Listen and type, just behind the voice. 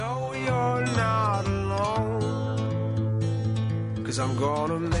'cause I'm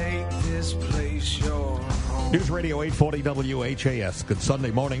gonna make this place your home. News Radio 840 WHAS. Good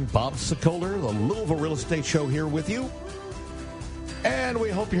Sunday morning. Bob Sokoler, the Louisville Real Estate Show, here with you. And we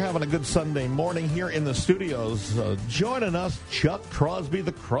hope you're having a good Sunday morning here in the studios. Joining us, Chuck Crosby,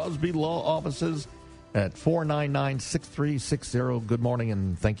 the Crosby Law Offices at 499-6360. Good morning,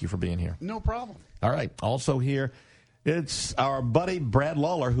 and thank you for being here. No problem. All right. Also here, it's our buddy Brad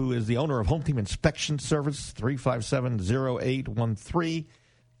Lawler, who is the owner of Home Team Inspection Service, 357-0813.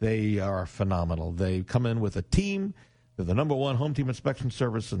 They are phenomenal. They come in with a team. They're the number one home team inspection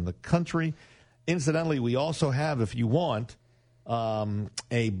service in the country. Incidentally, we also have, if you want,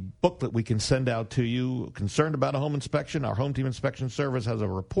 a booklet we can send out to you. Concerned about a home inspection? Our Home Team Inspection Service has a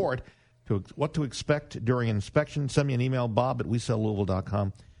report to what to expect during inspection. Send me an email,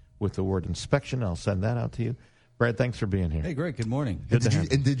 bob@wesellouisville.com, with the word inspection. I'll send that out to you. Brad, thanks for being here. Hey, great. Good morning.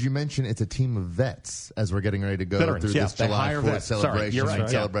 Did you mention it's a team of vets as we're getting ready to go Veterans, through this July 4th celebration you're right. and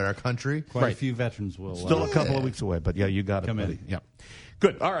celebrate our country? Quite a few veterans will. Still a couple of weeks away, but yeah, you got it. Come in. Buddy. Yeah.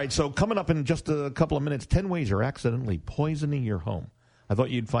 Good. All right, so coming up in just a couple of minutes, 10 ways you're accidentally poisoning your home. I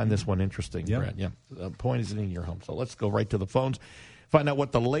thought you'd find this one interesting, Brad. Yeah, poisoning your home. So let's go right to the phones, find out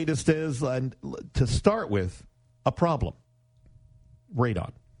what the latest is. And to start with, a problem.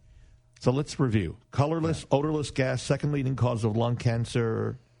 Radon. So let's review. Colorless, odorless gas, second leading cause of lung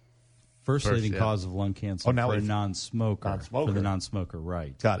cancer. First leading cause of lung cancer for a non-smoker. For the non-smoker,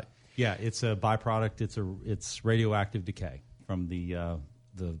 right. Got it. Yeah, it's a byproduct. It's radioactive decay from the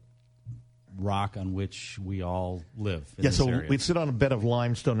rock on which we all live in this area. We sit on a bed of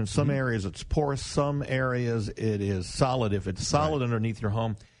limestone. In some areas it's porous, some areas it is solid. If it's solid underneath your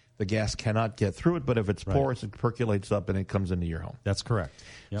home, the gas cannot get through it, but if it's porous, it percolates up and it comes into your home. That's correct.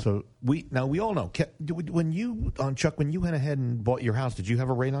 Yep. So we all know. When you, Chuck, when you went ahead and bought your house, did you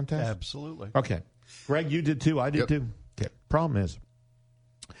have a radon test? Absolutely. Okay. Greg, you did too. I did too. Okay. Problem is,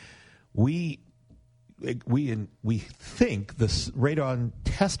 we think the radon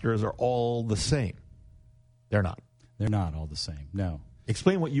testers are all the same. They're not. They're not all the same. No.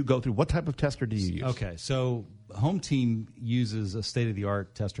 Explain what you go through. What type of tester do you use? Okay, so Home Team uses a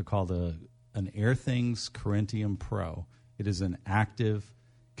state-of-the-art tester called an Airthings Corentium Pro. It is an active,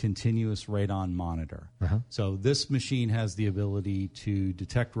 continuous radon monitor. So this machine has the ability to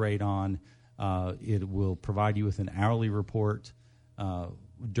detect radon. It will provide you with an hourly report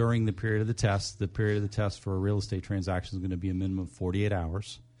during the period of the test. The period of the test for a real estate transaction is going to be a minimum of 48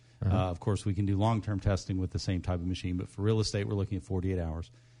 hours. Of course, we can do long-term testing with the same type of machine, but for real estate, we're looking at 48 hours.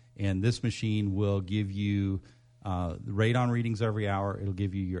 And this machine will give you radon readings every hour. It'll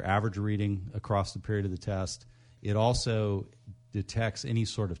give you your average reading across the period of the test. It also detects any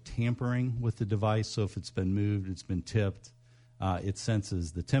sort of tampering with the device. So if it's been moved, it's been tipped, it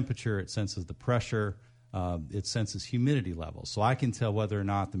senses the temperature, it senses the pressure, it senses humidity levels. So I can tell whether or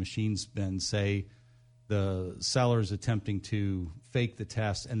not the machine's been, say, the seller's attempting to fake the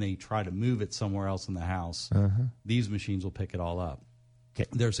test and they try to move it somewhere else in the house. These machines will pick it all up. Okay.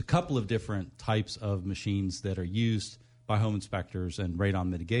 There's a couple of different types of machines that are used by home inspectors and radon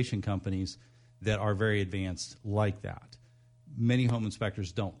mitigation companies that are very advanced like that. Many home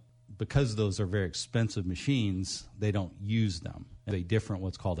inspectors don't, because those are very expensive machines, they don't use them. They different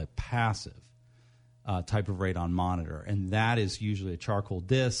what's called a passive type of radon monitor, and that is usually a charcoal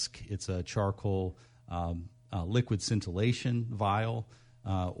disc. It's a charcoal liquid scintillation vial,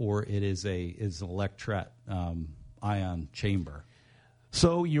 or it is an electret ion chamber.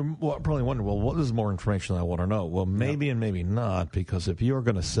 So you're probably wondering, well, what is more information I want to know? Well, maybe and maybe not, because if you're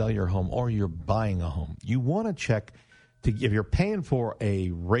going to sell your home or you're buying a home, you want to check if you're paying for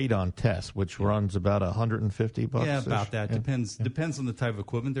a radon test, which runs about $150. Yeah, about that. Depends on the type of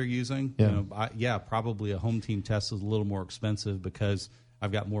equipment they're using. Yeah. Probably a Home Team test is a little more expensive because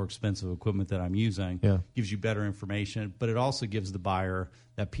I've got more expensive equipment that I'm using. Yeah. Gives you better information, but it also gives the buyer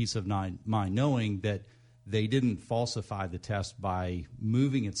that peace of mind knowing that they didn't falsify the test by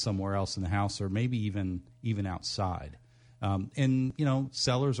moving it somewhere else in the house or maybe even outside. And,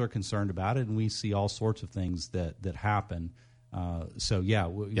 sellers are concerned about it, and we see all sorts of things that happen.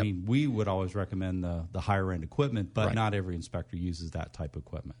 We would always recommend the higher-end equipment, but not every inspector uses that type of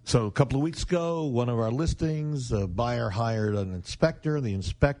equipment. So a couple of weeks ago, one of our listings, a buyer hired an inspector. The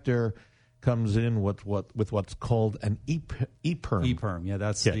inspector comes in with what's called an EPIRM. EPIRM, yeah,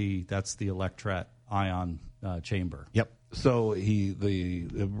 that's the electret ion chamber. Yep. So the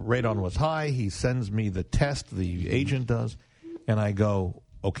radon was high. He sends me the test, the agent does, and I go,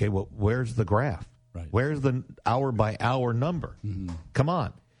 okay, well, where's the graph? Right. Where's the hour-by-hour number? Come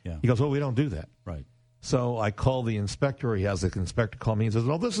on. Yeah. He goes, well, we don't do that. Right. So I call the inspector. He has the inspector call me and says,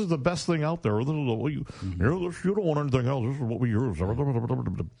 "Oh, this is the best thing out there. This is what you don't want anything else. This is what we use."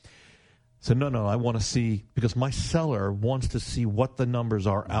 So no, I want to see, because my seller wants to see what the numbers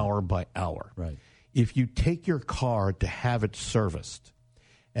are hour by hour. Right. If you take your car to have it serviced,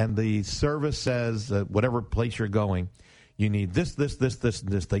 and the service says that whatever place you're going, you need this, and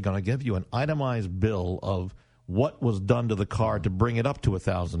this, they're going to give you an itemized bill of what was done to the car to bring it up to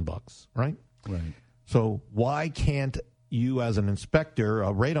 $1,000, right? Right. So why can't you, as an inspector,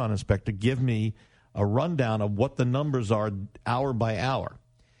 a radon inspector, give me a rundown of what the numbers are hour by hour?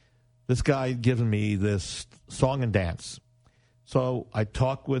 This guy gives me this song and dance. So I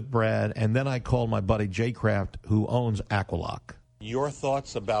talked with Brad, and then I called my buddy Jay Kraft, who owns Aqualock. Your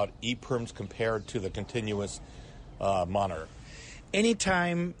thoughts about ePerms compared to the continuous monitor?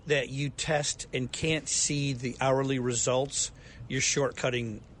 Anytime that you test and can't see the hourly results, you're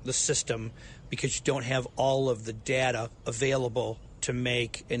shortcutting the system because you don't have all of the data available to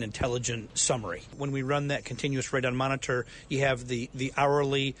make an intelligent summary. When we run that continuous radon monitor, you have the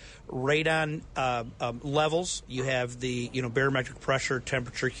hourly radon levels, you have the barometric pressure,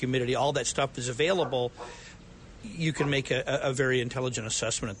 temperature, humidity, all that stuff is available. You can make a very intelligent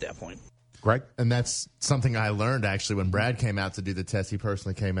assessment at that point. Greg? And that's something I learned, actually, when Brad came out to do the test. He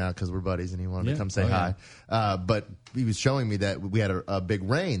personally came out because we're buddies and he wanted to come say hi. But he was showing me that we had a big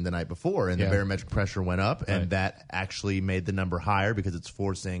rain the night before, and the barometric pressure went up, and that actually made the number higher because it's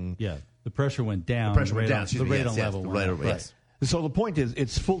forcing... Yeah, the pressure went down. The radon level went up. Yes. So the point is,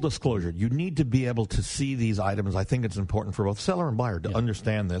 it's full disclosure. You need to be able to see these items. I think it's important for both seller and buyer to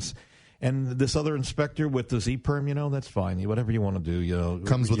understand this. And this other inspector with this ePerm, that's fine. Whatever you want to do,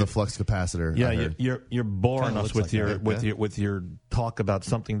 comes with a flux capacitor. Yeah, you're boring us with like with your talk about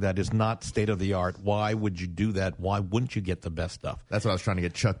something that is not state of the art. Why would you do that? Why wouldn't you get the best stuff? That's what I was trying to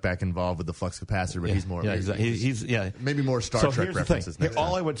get Chuck back involved with the flux capacitor, but he's more. Yeah, exactly. He's maybe more Star so Trek here's references. The thing.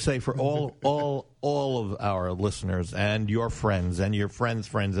 All I would say for all of our listeners and your friends and your friends'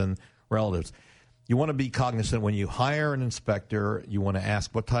 friends and relatives. You want to be cognizant when you hire an inspector, you want to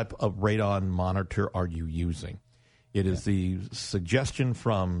ask what type of radon monitor are you using. It is the suggestion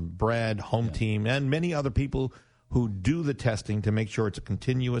from Brad, Home Team, and many other people who do the testing to make sure it's a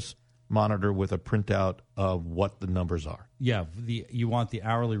continuous monitor with a printout of what the numbers are. Yeah, you want the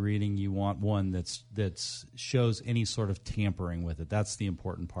hourly reading. You want one that shows any sort of tampering with it. That's the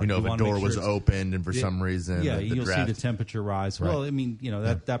important part. If a door was opened and for some reason, you'll see the temperature rise. Right. Well, I mean,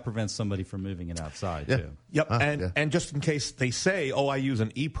 that prevents somebody from moving it outside too. Yep, and just in case they say, "Oh, I use an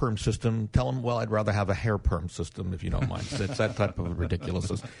ePerm system," tell them, "Well, I'd rather have a hair perm system if you don't mind." It's that type of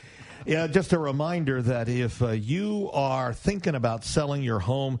ridiculousness. Yeah, just a reminder that if you are thinking about selling your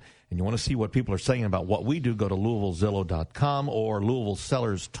home and you want to see what people are saying about what we do, go to LouisvilleZillow.com or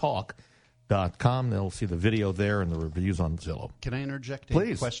LouisvilleSellersTalk.com. They'll see the video there and the reviews on Zillow. Can I interject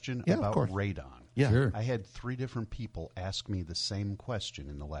Please. a question Yeah, about of course. radon? Yeah. Sure. I had 3 different people ask me the same question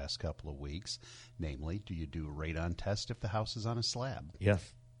in the last couple of weeks, namely, do you do a radon test if the house is on a slab?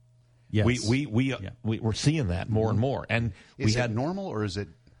 Yes. Yes. We're seeing that more and more. And Is it normal or is it...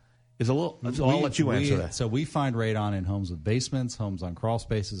 Is a little. I'll let you answer that. So we find radon in homes with basements, homes on crawl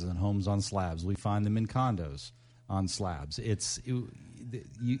spaces, and homes on slabs. We find them in condos on slabs. It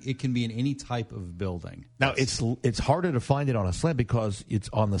can be in any type of building. Now it's harder to find it on a slab because it's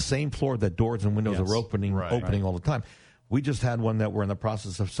on the same floor that doors and windows are opening all the time. We just had one that we're in the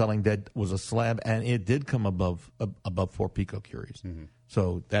process of selling that was a slab, and it did come above 4 picocuries. Mm-hmm.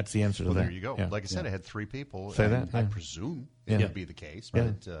 So that's the answer to that. Well, there you go. Yeah. Like I said, I had 3 people. Say that. I presume it would be the case.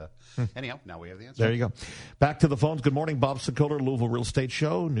 But anyhow, now we have the answer. There you go. Back to the phones. Good morning, Bob Sokoler, Louisville Real Estate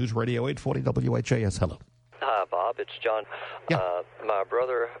Show, News Radio 840 WHAS. Hello. Hi, Bob. It's John. Yeah. My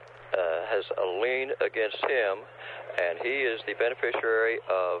brother has a lien against him, and he is the beneficiary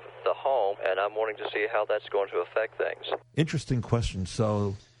of the home, and I'm wanting to see how that's going to affect things. Interesting question.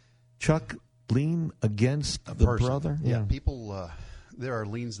 So, Chuck, lien against the brother? Yeah, people... there are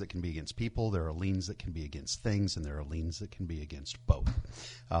liens that can be against people, there are liens that can be against things, and there are liens that can be against both.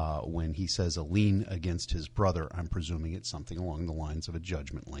 When he says a lien against his brother, I'm presuming it's something along the lines of a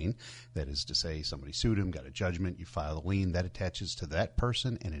judgment lien. That is to say, somebody sued him, got a judgment, you file a lien, that attaches to that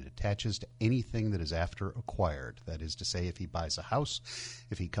person, and it attaches to anything that is after acquired. That is to say, if he buys a house,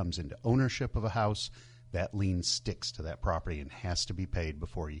 if he comes into ownership of a house, that lien sticks to that property and has to be paid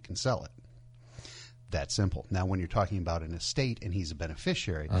before you can sell it. That simple. Now, when you're talking about an estate and he's a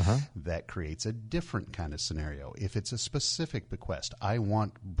beneficiary, that creates a different kind of scenario. If it's a specific bequest, I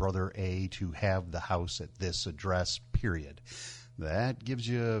want Brother A to have the house at this address, period. that gives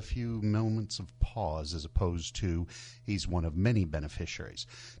you a few moments of pause as opposed to he's one of many beneficiaries.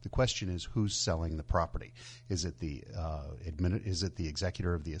 The question is, who's selling the property? Is it the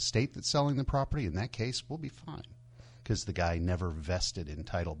executor of the estate that's selling the property? In that case, we'll be fine because the guy never vested in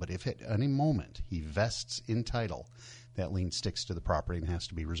title. But if at any moment he vests in title, that lien sticks to the property and has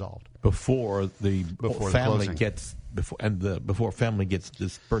to be resolved before family closing. before family gets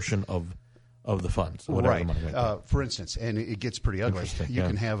dispersion of the funds. Right. For instance, and it gets pretty ugly. You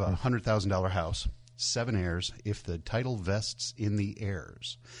can have a $100,000 house, 7 heirs. If the title vests in the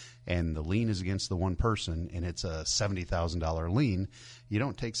heirs and the lien is against the one person and it's a $70,000 lien, you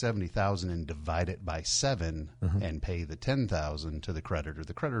don't take $70,000 and divide it by 7 and pay the $10,000 to the creditor.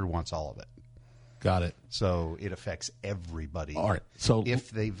 The creditor wants all of it. Got it. So it affects everybody. All right. So if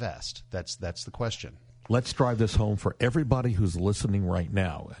they vest, that's the question. Let's drive this home for everybody who's listening right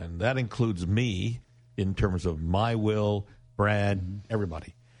now, and that includes me in terms of my will, Brad,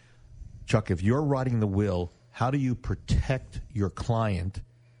 everybody. Chuck, if you're writing the will, how do you protect your client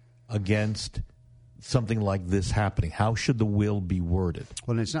against something like this happening? How should the will be worded?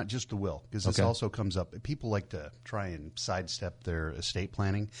 Well, and it's not just the will, because this also comes up. People like to try and sidestep their estate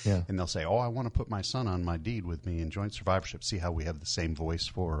planning, and they'll say, I want to put my son on my deed with me in joint survivorship. See how we have the same voice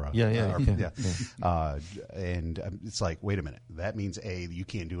for... And it's like, wait a minute. That means, A, you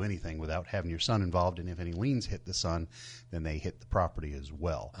can't do anything without having your son involved, and if any liens hit the son, then they hit the property as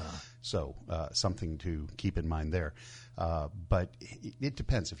well. So something to keep in mind there. But it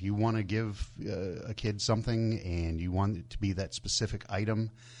depends. If you want to give a kid something and you want it to be that specific item,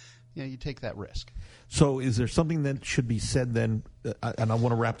 you take that risk. So is there something that should be said then, and I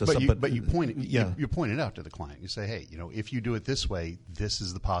want to wrap this up. But you point it out to the client. You say, hey, if you do it this way, this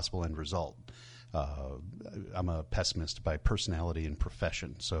is the possible end result. I'm a pessimist by personality and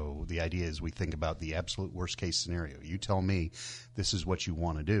profession. So the idea is we think about the absolute worst case scenario. You tell me this is what you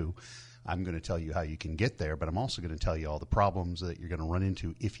want to do. I'm going to tell you how you can get there, but I'm also going to tell you all the problems that you're going to run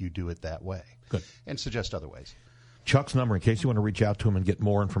into if you do it that way. Good. And suggest other ways. Chuck's number, in case you want to reach out to him and get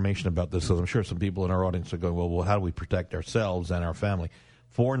more information about this, because I'm sure some people in our audience are going, well, how do we protect ourselves and our family?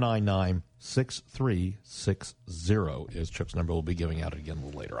 499-6360 is Chuck's number. We'll be giving out again a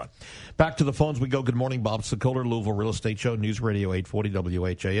little later on. Back to the phones we go. Good morning, Bob Sokoler, Louisville Real Estate Show, News Radio 840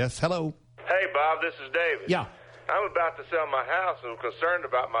 WHAS. Hello. Hey, Bob, this is David. Yeah. I'm about to sell my house and I'm concerned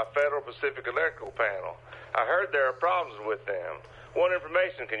about my Federal Pacific electrical panel. I heard there are problems with them. What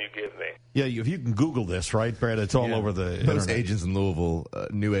information can you give me? Yeah, if you can Google this, right, Brad? It's all over the internet. Most agents in Louisville,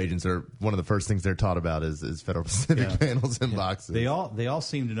 new agents, are one of the first things they're taught about is Federal Pacific panels and boxes. They all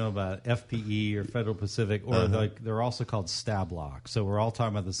seem to know about FPE or Federal Pacific, or they're also called stab lock. So we're all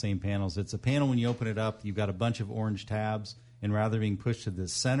talking about the same panels. It's a panel when you open it up, you've got a bunch of orange tabs, and rather than being pushed to the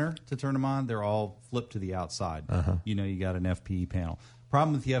center to turn them on, they're all flipped to the outside. You got an FPE panel.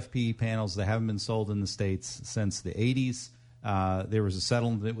 Problem with the FPE panels, they haven't been sold in the States since the 80s. There was a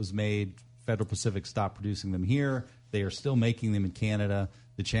settlement that was made. Federal Pacific stopped producing them here. They are still making them in Canada.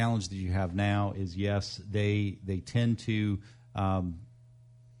 The challenge that you have now is, yes, they tend to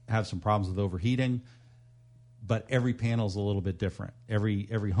have some problems with overheating, but every panel is a little bit different.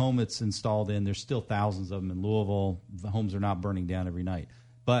 Every home it's installed in, there's still thousands of them in Louisville. The homes are not burning down every night.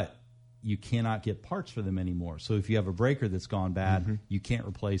 But you cannot get parts for them anymore. So if you have a breaker that's gone bad, you can't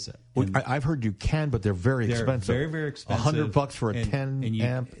replace it. Well, I've heard you can, but they're very expensive. Very, very expensive. $100 for a 10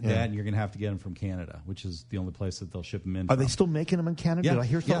 amp. And you're going to have to get them from Canada, which is the only place that they'll ship them in. Are they still making them in Canada? Yeah. Did I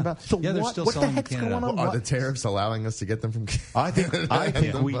hear something about? So they're still what the selling heck's in Canada. going on? Are the tariffs allowing us to get them from Canada?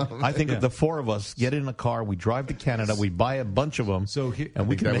 I think the four of us get in a car, we drive to Canada, we buy a bunch of them, and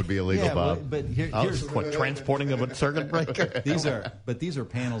we can that would be illegal, Bob. But here's transporting of a circuit breaker. These are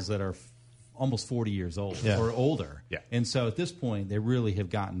panels that are almost 40 years old or older. Yeah. And so at this point, they really have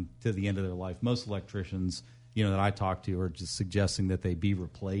gotten to the end of their life. Most electricians, that I talk to are just suggesting that they be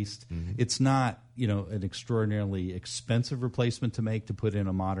replaced. It's not, an extraordinarily expensive replacement to put in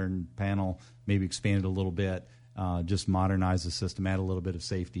a modern panel, maybe expand it a little bit, just modernize the system, add a little bit of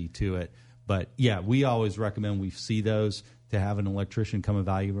safety to it. But, we always recommend we see those to have an electrician come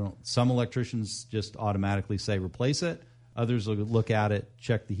evaluate. Some electricians just automatically say replace it. Others will look at it,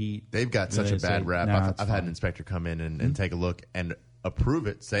 check the heat. They've got such a bad rap. I've had an inspector come in and take a look and approve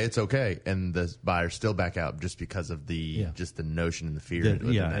it, say it's okay, and the buyer still back out just because of the notion and the fear.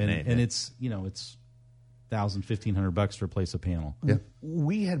 And it's it's $1,000, $1,500 to replace a panel. Yeah.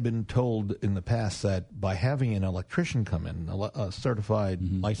 We had been told in the past that by having an electrician come in, a certified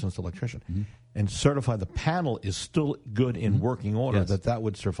licensed electrician, and certify the panel is still good in working order, that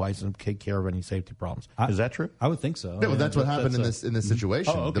would suffice and take care of any safety problems. Is that true? I would think so. Yeah, well, that's what happened in this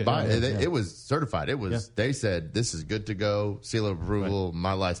situation. Oh, okay. It was certified. It was. They said this is good to go. Seal of approval.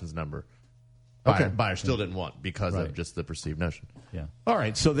 My license number. Buyer still didn't want because of just the perceived notion. Yeah. All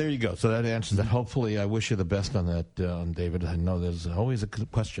right, so there you go. So that answers that. Hopefully, I wish you the best on that, David. I know there's always a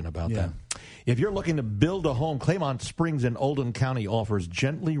question about that. If you're looking to build a home, Claymont Springs in Oldham County offers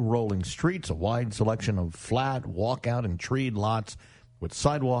gently rolling streets, a wide selection of flat, walkout, and treed lots with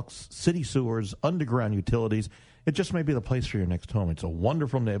sidewalks, city sewers, underground utilities. It just may be the place for your next home. It's a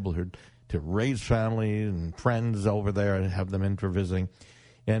wonderful neighborhood to raise family and friends over there and have them in for visiting.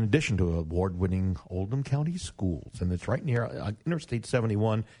 In addition to award-winning Oldham County schools, and it's right near Interstate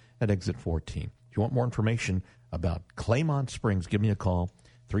 71 at Exit 14. If you want more information about Claymont Springs, give me a call,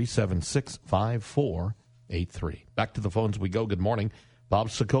 376-5483. Back to the phones we go. Good morning. Bob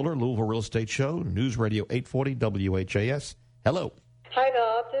Sokoler, Louisville Real Estate Show, News Radio 840 WHAS. Hello. Hi,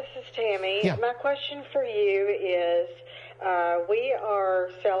 Bob. This is Tammy. Yeah. My question for you is, we are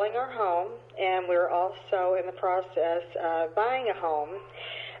selling our home, and we're also in the process of buying a home.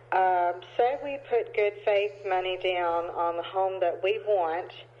 Say we put good faith money down on the home that we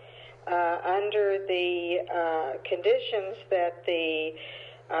want under the conditions that the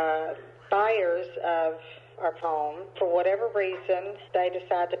buyers of our home, for whatever reason, they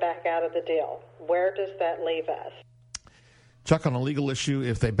decide to back out of the deal. Where does that leave us? Chuck, on a legal issue,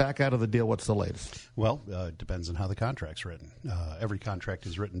 if they back out of the deal, what's the latest? Well, it depends on how the contract's written. Every contract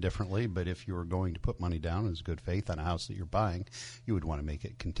is written differently, but if you're going to put money down as good faith on a house that you're buying, you would want to make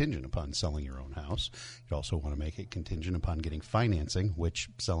it contingent upon selling your own house. You'd also want to make it contingent upon getting financing, which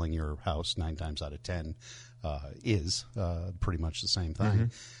selling your house 9 times out of 10 is pretty much the same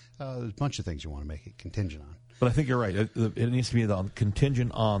thing. There's a bunch of things you want to make it contingent on. But I think you're right. It needs to be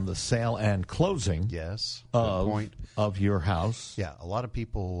contingent on the sale and closing. Yes, of your house. Yeah, a lot of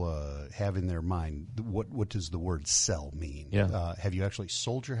people have in their mind what does the word "sell" mean? Yeah. Have you actually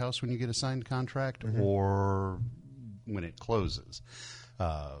sold your house when you get a signed contract, or when it closes?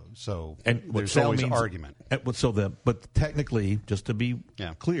 So there's always argument. But technically, just to be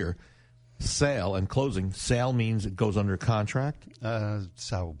clear, sale and closing. Sale means it goes under contract. That's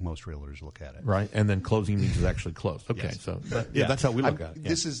how most realtors look at it, right? And then closing means it's actually closed. Okay, yes. so that's how we look at it. Yeah.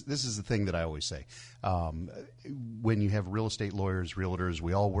 This is the thing that I always say. When you have real estate lawyers, realtors,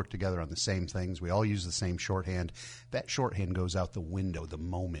 we all work together on the same things. We all use the same shorthand. That shorthand goes out the window the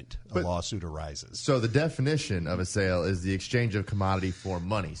moment a lawsuit arises. So the definition of a sale is the exchange of commodity for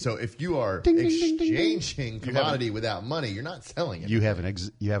money. So if you are exchanging commodity without money, you're not selling it. You have an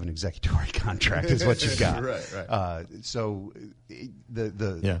executory contract is what you've got. Right. So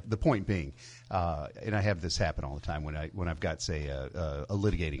the point being, and I have this happen all the time when I've got, say, a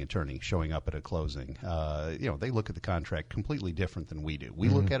litigating attorney showing up at a closing. They look at the contract completely different than we do. We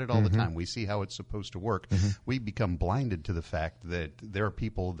look at it all the time. We see how it's supposed to work. We become blinded to the fact that there are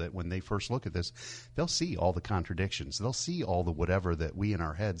people that when they first look at this, they'll see all the contradictions. They'll see all the whatever that we in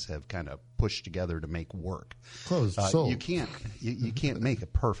our heads have kind of pushed together to make work. Closed, sold. You can't make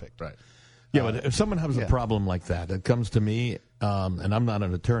it perfect. Right. Yeah, but if someone has a problem like that, it comes to me, and I'm not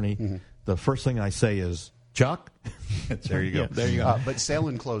an attorney, the first thing I say is, Chuck. There you go. There you go. But sale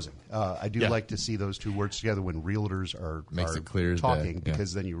and closing. I do like to see those two words together when realtors are it clear talking,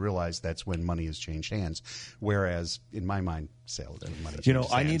 because then you realize that's when money has changed hands. Whereas, in my mind, sale and money changes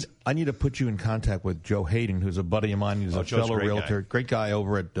hands. I need to put you in contact with Joe Hayden, who's a buddy of mine. He's a fellow realtor. Great guy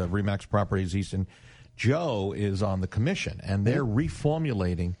over at Remax Properties Easton. Joe is on the commission, and they're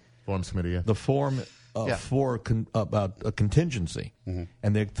reformulating Forms Committee, the form about a contingency.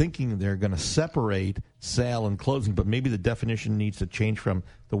 And they're thinking they're going to separate sale and closing, but maybe the definition needs to change from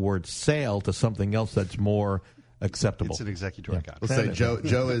the word sale to something else that's more acceptable. It's an executory contract. Let's say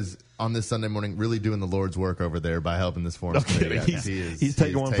Joe is on this Sunday morning really doing the Lord's work over there by helping this Forms Committee. He's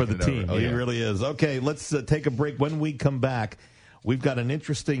taking one for the team. Oh, he really is. Okay, let's take a break. When we come back, we've got an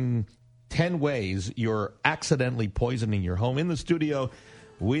interesting 10 ways you're accidentally poisoning your home. In the studio,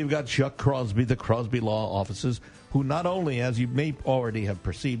 we've got Chuck Crosby, the Crosby Law Offices, who not only, as you may already have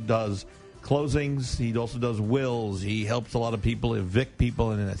perceived, does closings, he also does wills. He helps a lot of people evict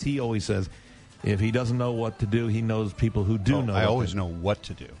people, and as he always says, if he doesn't know what to do, he knows people who do know. I always know what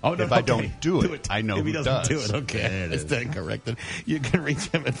to do. Oh, no, if I don't do it, I know who does. If he doesn't do it, okay. I stand corrected. You can reach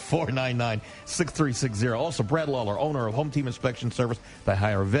him at 499-6360. Also, Brad Lawler, owner of Home Team Inspection Service. They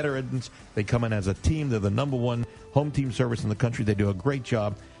hire veterans. They come in as a team. They're the #1 home team service in the country. They do a great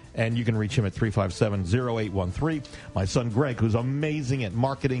job. And you can reach him at 357-0813. My son Greg, who's amazing at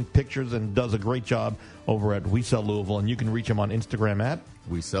marketing pictures and does a great job over at We Sell Louisville. And you can reach him on Instagram at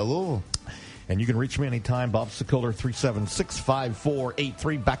We Sell Louisville. And you can reach me anytime, Bob Sokoler,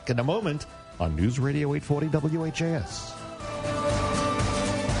 376-5483. Back in a moment on News Radio 840 WHAS.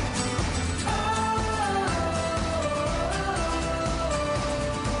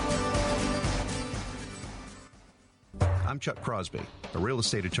 I'm Chuck Crosby, a real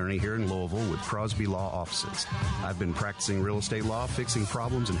estate attorney here in Louisville with Crosby Law Offices. I've been practicing real estate law, fixing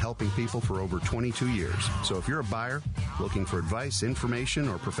problems, and helping people for over 22 years. So if you're a buyer looking for advice, information,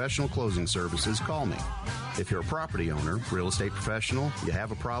 or professional closing services, call me. If you're a property owner, real estate professional, you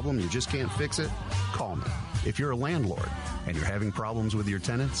have a problem, you just can't fix it, call me. If you're a landlord and you're having problems with your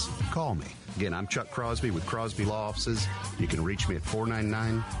tenants, call me. Again, I'm Chuck Crosby with Crosby Law Offices. You can reach me at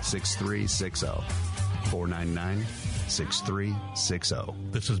 499-6360.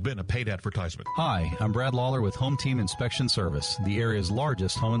 499-6360. This has been a paid advertisement. Hi, I'm Brad Lawler with Home Team Inspection Service, the area's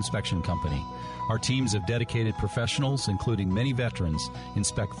largest home inspection company. Our teams of dedicated professionals, including many veterans,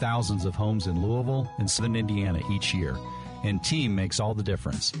 inspect thousands of homes in Louisville and Southern Indiana each year. And team makes all the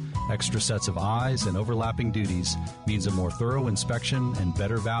difference. Extra sets of eyes and overlapping duties means a more thorough inspection and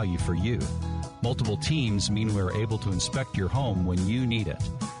better value for you. Multiple teams mean we're able to inspect your home when you need it.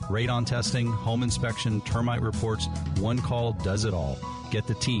 Radon testing, home inspection, termite reports, one call does it all. Get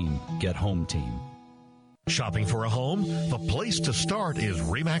the team, get Home Team. Shopping for a home? The place to start is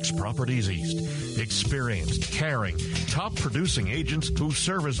RE/MAX Properties East. Experienced, caring, top-producing agents who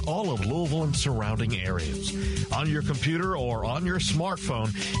service all of Louisville and surrounding areas. On your computer or on your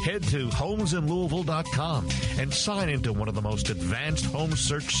smartphone, head to homesinlouisville.com and sign into one of the most advanced home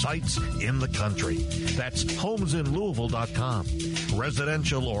search sites in the country. That's homesinlouisville.com.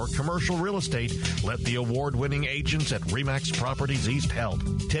 Residential or commercial real estate, let the award-winning agents at RE/MAX Properties East help.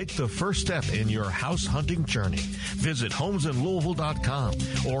 Take the first step in your house hunting journey. Visit homesinlouisville.com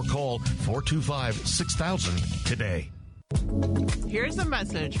or call 425-6000 today. Here's a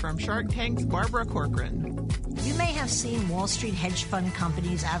message from Shark Tank's Barbara Corcoran. You may have seen Wall Street hedge fund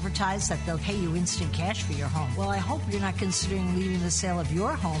companies advertise that they'll pay you instant cash for your home. Well, I hope you're not considering leaving the sale of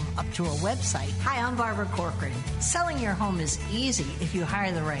your home up to a website. Hi, I'm Barbara Corcoran. Selling your home is easy if you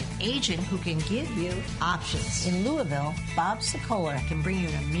hire the right agent who can give you options. In Louisville, Bob Sokoler can bring you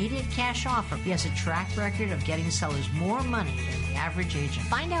an immediate cash offer. He has a track record of getting sellers more money than the average agent.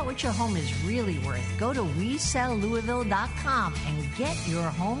 Find out what your home is really worth. Go to WeSellLouisville.com and get your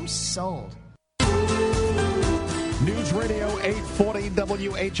home sold. News Radio 840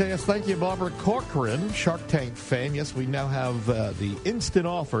 WHAS. Thank you, Barbara Corcoran, Shark Tank fame. Yes, we now have the instant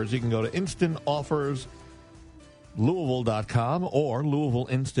offers. You can go to instantofferslouisville.com or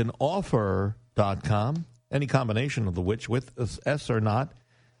LouisvilleInstantOffer.com. Any combination of the which, with S or not.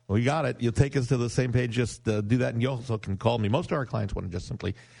 We got it. You'll take us to the same page. Just do that, and you also can call me. Most of our clients want to just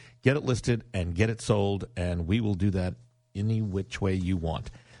simply get it listed and get it sold, and we will do that any which way you want.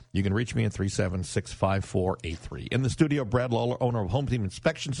 You can reach me at 376-5483. In the studio, Brad Lawler, owner of Home Team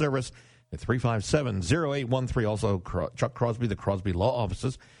Inspection Service at 357-0813. Also, Chuck Crosby, the Crosby Law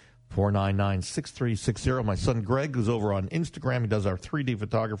Offices, 499-6360. My son, Greg, who's over on Instagram. He does our 3D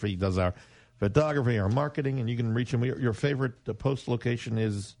photography. He does our photography, our marketing, and you can reach him. Your favorite post location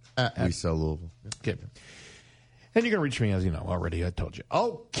is? At We Sell Louisville. Okay. And you can reach me, as you know, already. I told you.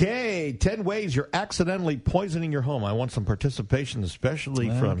 Okay, 10 ways you're accidentally poisoning your home. I want some participation, especially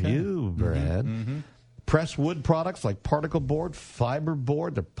from you, Brad. Mm-hmm. Pressed wood products like particle board, fiber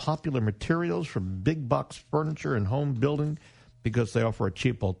board, they're popular materials for big box furniture and home building because they offer a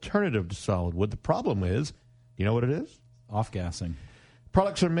cheap alternative to solid wood. The problem is, you know what it is? Off-gassing.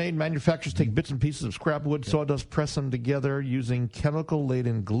 Products are made, manufacturers take bits and pieces of scrap wood, sawdust, press them together using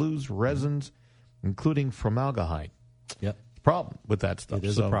chemical-laden glues, resins, including formaldehyde. Yep. Problem with that stuff. It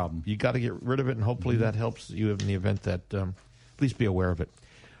is a problem. You got to get rid of it, and hopefully that helps you in the event that at least be aware of it.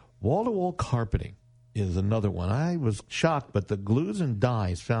 Wall-to-wall carpeting is another one. I was shocked, but the glues and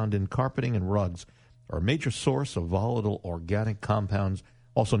dyes found in carpeting and rugs are a major source of volatile organic compounds,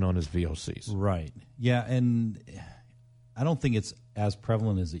 also known as VOCs. Right. Yeah, and I don't think it's as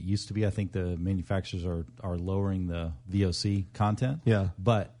prevalent as it used to be. I think the manufacturers are lowering the VOC content. Yeah.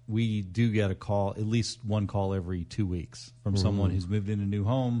 But we do get a call, at least one call every 2 weeks from someone who's moved in a new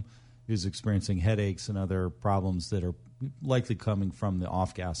home, who's experiencing headaches and other problems that are likely coming from the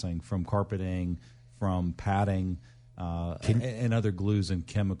off-gassing, from carpeting, from padding, and other glues and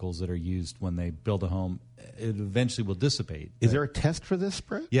chemicals that are used when they build a home. It eventually will dissipate. Is there a test for this,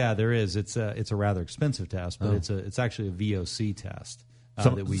 Brett? Yeah, there is. It's a rather expensive test, but it's actually a VOC test.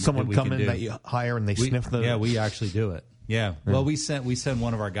 Someone come in that you hire and they sniff the... Yeah, we actually do it. Yeah. Well, we send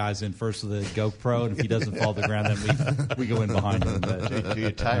one of our guys in first with a GoPro, and if he doesn't fall to the ground, then we go in behind him. Do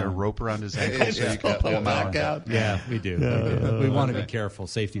you tie a rope around his ankle so you can pull him out? Yeah, we do. We want to be careful,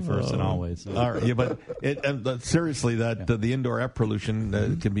 safety first and always. All right, yeah, but seriously, the indoor air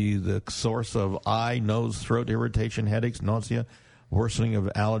pollution can be the source of eye, nose, throat irritation, headaches, nausea, worsening of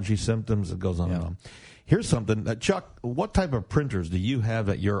allergy symptoms. It goes on and on. Here's something, Chuck. What type of printers do you have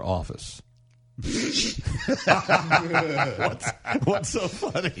at your office? What's so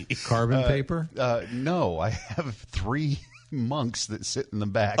funny? Carbon paper? No, I have 3 monks that sit in the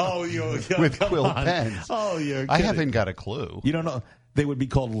back. Oh, with quill pens. Oh, you're kidding. I haven't got a clue. You don't know? They would be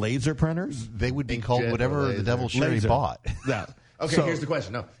called laser printers. They would be called whatever the devil Sherry bought. Yeah. Okay, So- here's the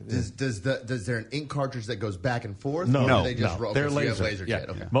question. No, does there an ink cartridge that goes back and forth? No, or do they just roll? they're So you laser. have laser Yeah. jet.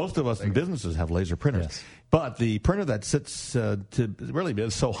 Okay. Most of us in businesses have laser printers, but the printer that sits to really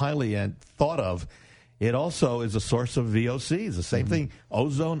is so highly thought of. It also is a source of VOCs. The same thing,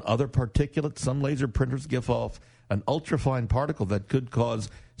 ozone, other particulates. Some laser printers give off an ultrafine particle that could cause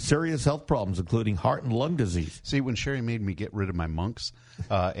serious health problems, including heart and lung disease. See, when Sherry made me get rid of my monks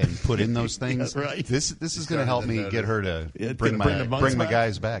and put in those things, right. this is going to help me get her to bring my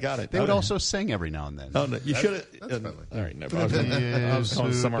guys back. Got it. They would also sing every now and then. Oh, no, you should have. All right, never. I was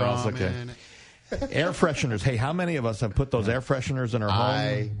going somewhere else. Okay. Air fresheners. Hey, how many of us have put those air fresheners in our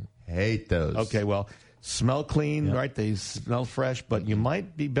home? I hate those. Okay, well, smell clean, right? They smell fresh, but you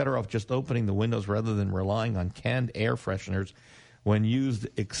might be better off just opening the windows rather than relying on canned air fresheners. When used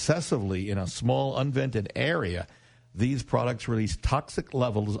excessively in a small, unvented area, these products release toxic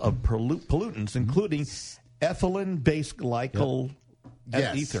levels of pollutants, including ethylene-based glycol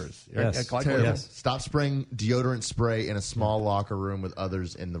ethers. Yes. Glycol. Yes. Stop spraying deodorant spray in a small locker room with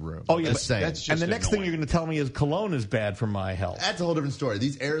others in the room. Oh, yeah. Just saying. And the next thing you're going to tell me is cologne is bad for my health. That's a whole different story.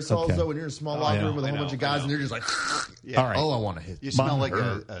 These aerosols, though, when you're in a small locker room with a whole bunch of guys and they're just like, All right. oh, I want to hit. You smell like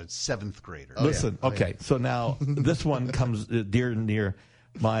a 7th grader. Listen, okay, so now this one comes dear and near.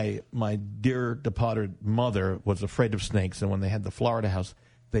 My dear departed mother was afraid of snakes, and when they had the Florida house,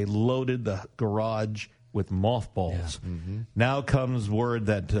 they loaded the garage with mothballs. Now comes word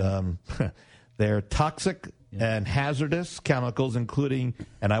that they're toxic and hazardous chemicals, including,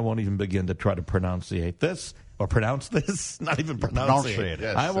 and I won't even begin to try to pronunciate this, not even pronunciate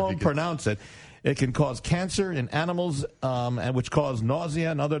it. I won't pronounce it. It can cause cancer in animals, and which cause nausea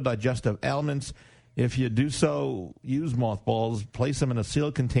and other digestive ailments. If you do so, use mothballs, place them in a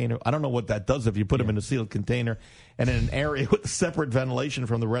sealed container. I don't know what that does if you put them in a sealed container and in an area with separate ventilation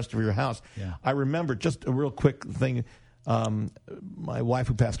from the rest of your house. Yeah. I remember, just a real quick thing, my wife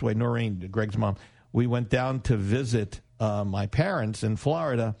who passed away, Noreen, Greg's mom, we went down to visit my parents in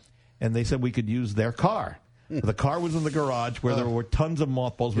Florida, and they said we could use their car. The car was in the garage where there were tons of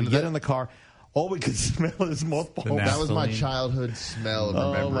mothballs. We get in the car. All we could smell is mothballs. That was my childhood smell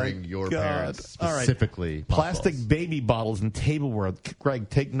of remembering your parents specifically. Right. Plastic baby bottles and tableware. Greg,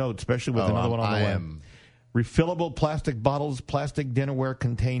 take note, especially with another one on the way. Refillable plastic bottles, plastic dinnerware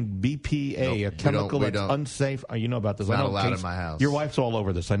contain BPA, a chemical that's unsafe. Oh, you know about this. Not allowed in my house. Your wife's all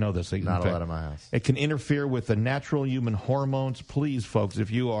over this. I know this. Not allowed in my house. It can interfere with the natural human hormones. Please, folks,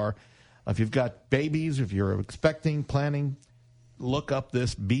 if you've got babies, if you're expecting, planning, look up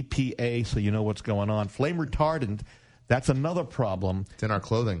this BPA so you know what's going on. Flame retardant, that's another problem. It's in our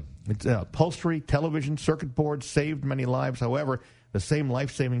clothing. It's upholstery, television, circuit boards saved many lives. However, the same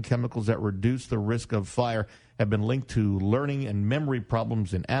life-saving chemicals that reduce the risk of fire have been linked to learning and memory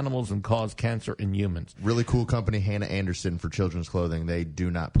problems in animals and cause cancer in humans. Really cool company, Hannah Anderson, for children's clothing. They do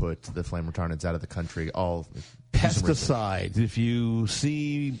not put the flame retardants out of the country. All pesticides. If you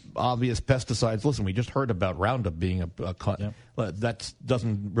see obvious pesticides, listen, we just heard about Roundup being that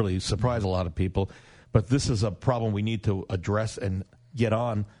doesn't really surprise a lot of people, but this is a problem we need to address and get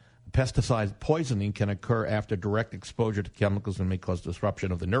on. Pesticide poisoning can occur after direct exposure to chemicals and may cause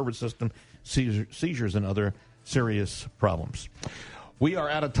disruption of the nervous system, seizures, and other serious problems. We are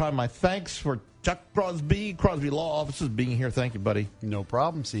out of time. My thanks for Chuck Crosby Law Offices, being here. Thank you, buddy. No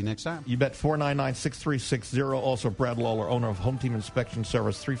problem. See you next time. You bet. 499-6360. Also, Brad Lawler, owner of Home Team Inspection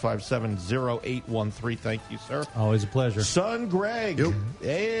Service, 357-0813. Thank you, sir. Always a pleasure. Son Greg. Yep.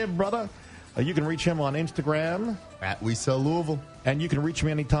 Hey, brother. You can reach him on Instagram. At We Sell Louisville. And you can reach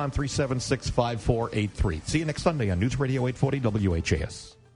me anytime, 376-5483. See you next Sunday on News Radio 840 WHAS.